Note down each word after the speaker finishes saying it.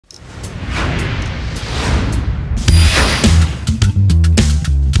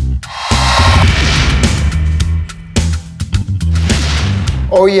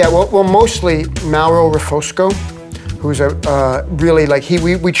Oh yeah, well mostly Mauro Rafosco, who's a really like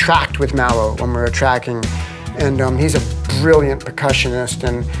we tracked with Mauro when we were tracking, and he's a brilliant percussionist,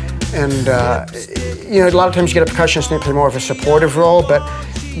 and you know, a lot of times you get a percussionist and they play more of a supportive role, but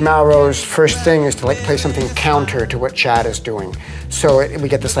Mauro's first thing is to like play something counter to what Chad is doing. So we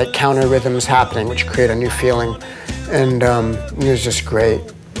get this like counter rhythms happening, which create a new feeling, and it was just great,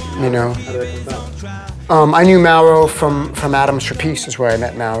 you know. I knew Mauro from Adams for Peace is where I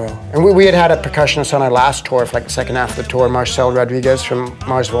met Mauro. And we had a percussionist on our last tour for like the second half of the tour, Marcel Rodriguez from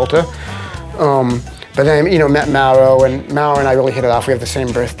Mars Volta. But then, you know, met Mauro, and Mauro and I really hit it off. We have the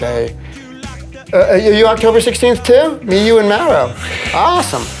same birthday. Are you October 16th too? Me, you, and Mauro.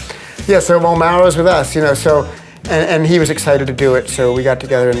 Awesome. Yeah, so well, Mauro's with us, you know, so, and he was excited to do it, so we got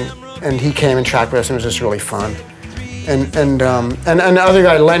together and he came and tracked with us, and it was just really fun. And the other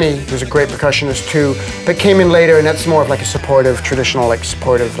guy, Lenny, who's a great percussionist too, but came in later, and that's more of like a supportive, traditional, like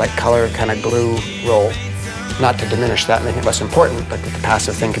supportive, like color kind of glue role. Not to diminish that, make it less important, like the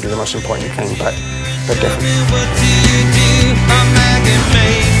passive thing could be the most important thing, but different.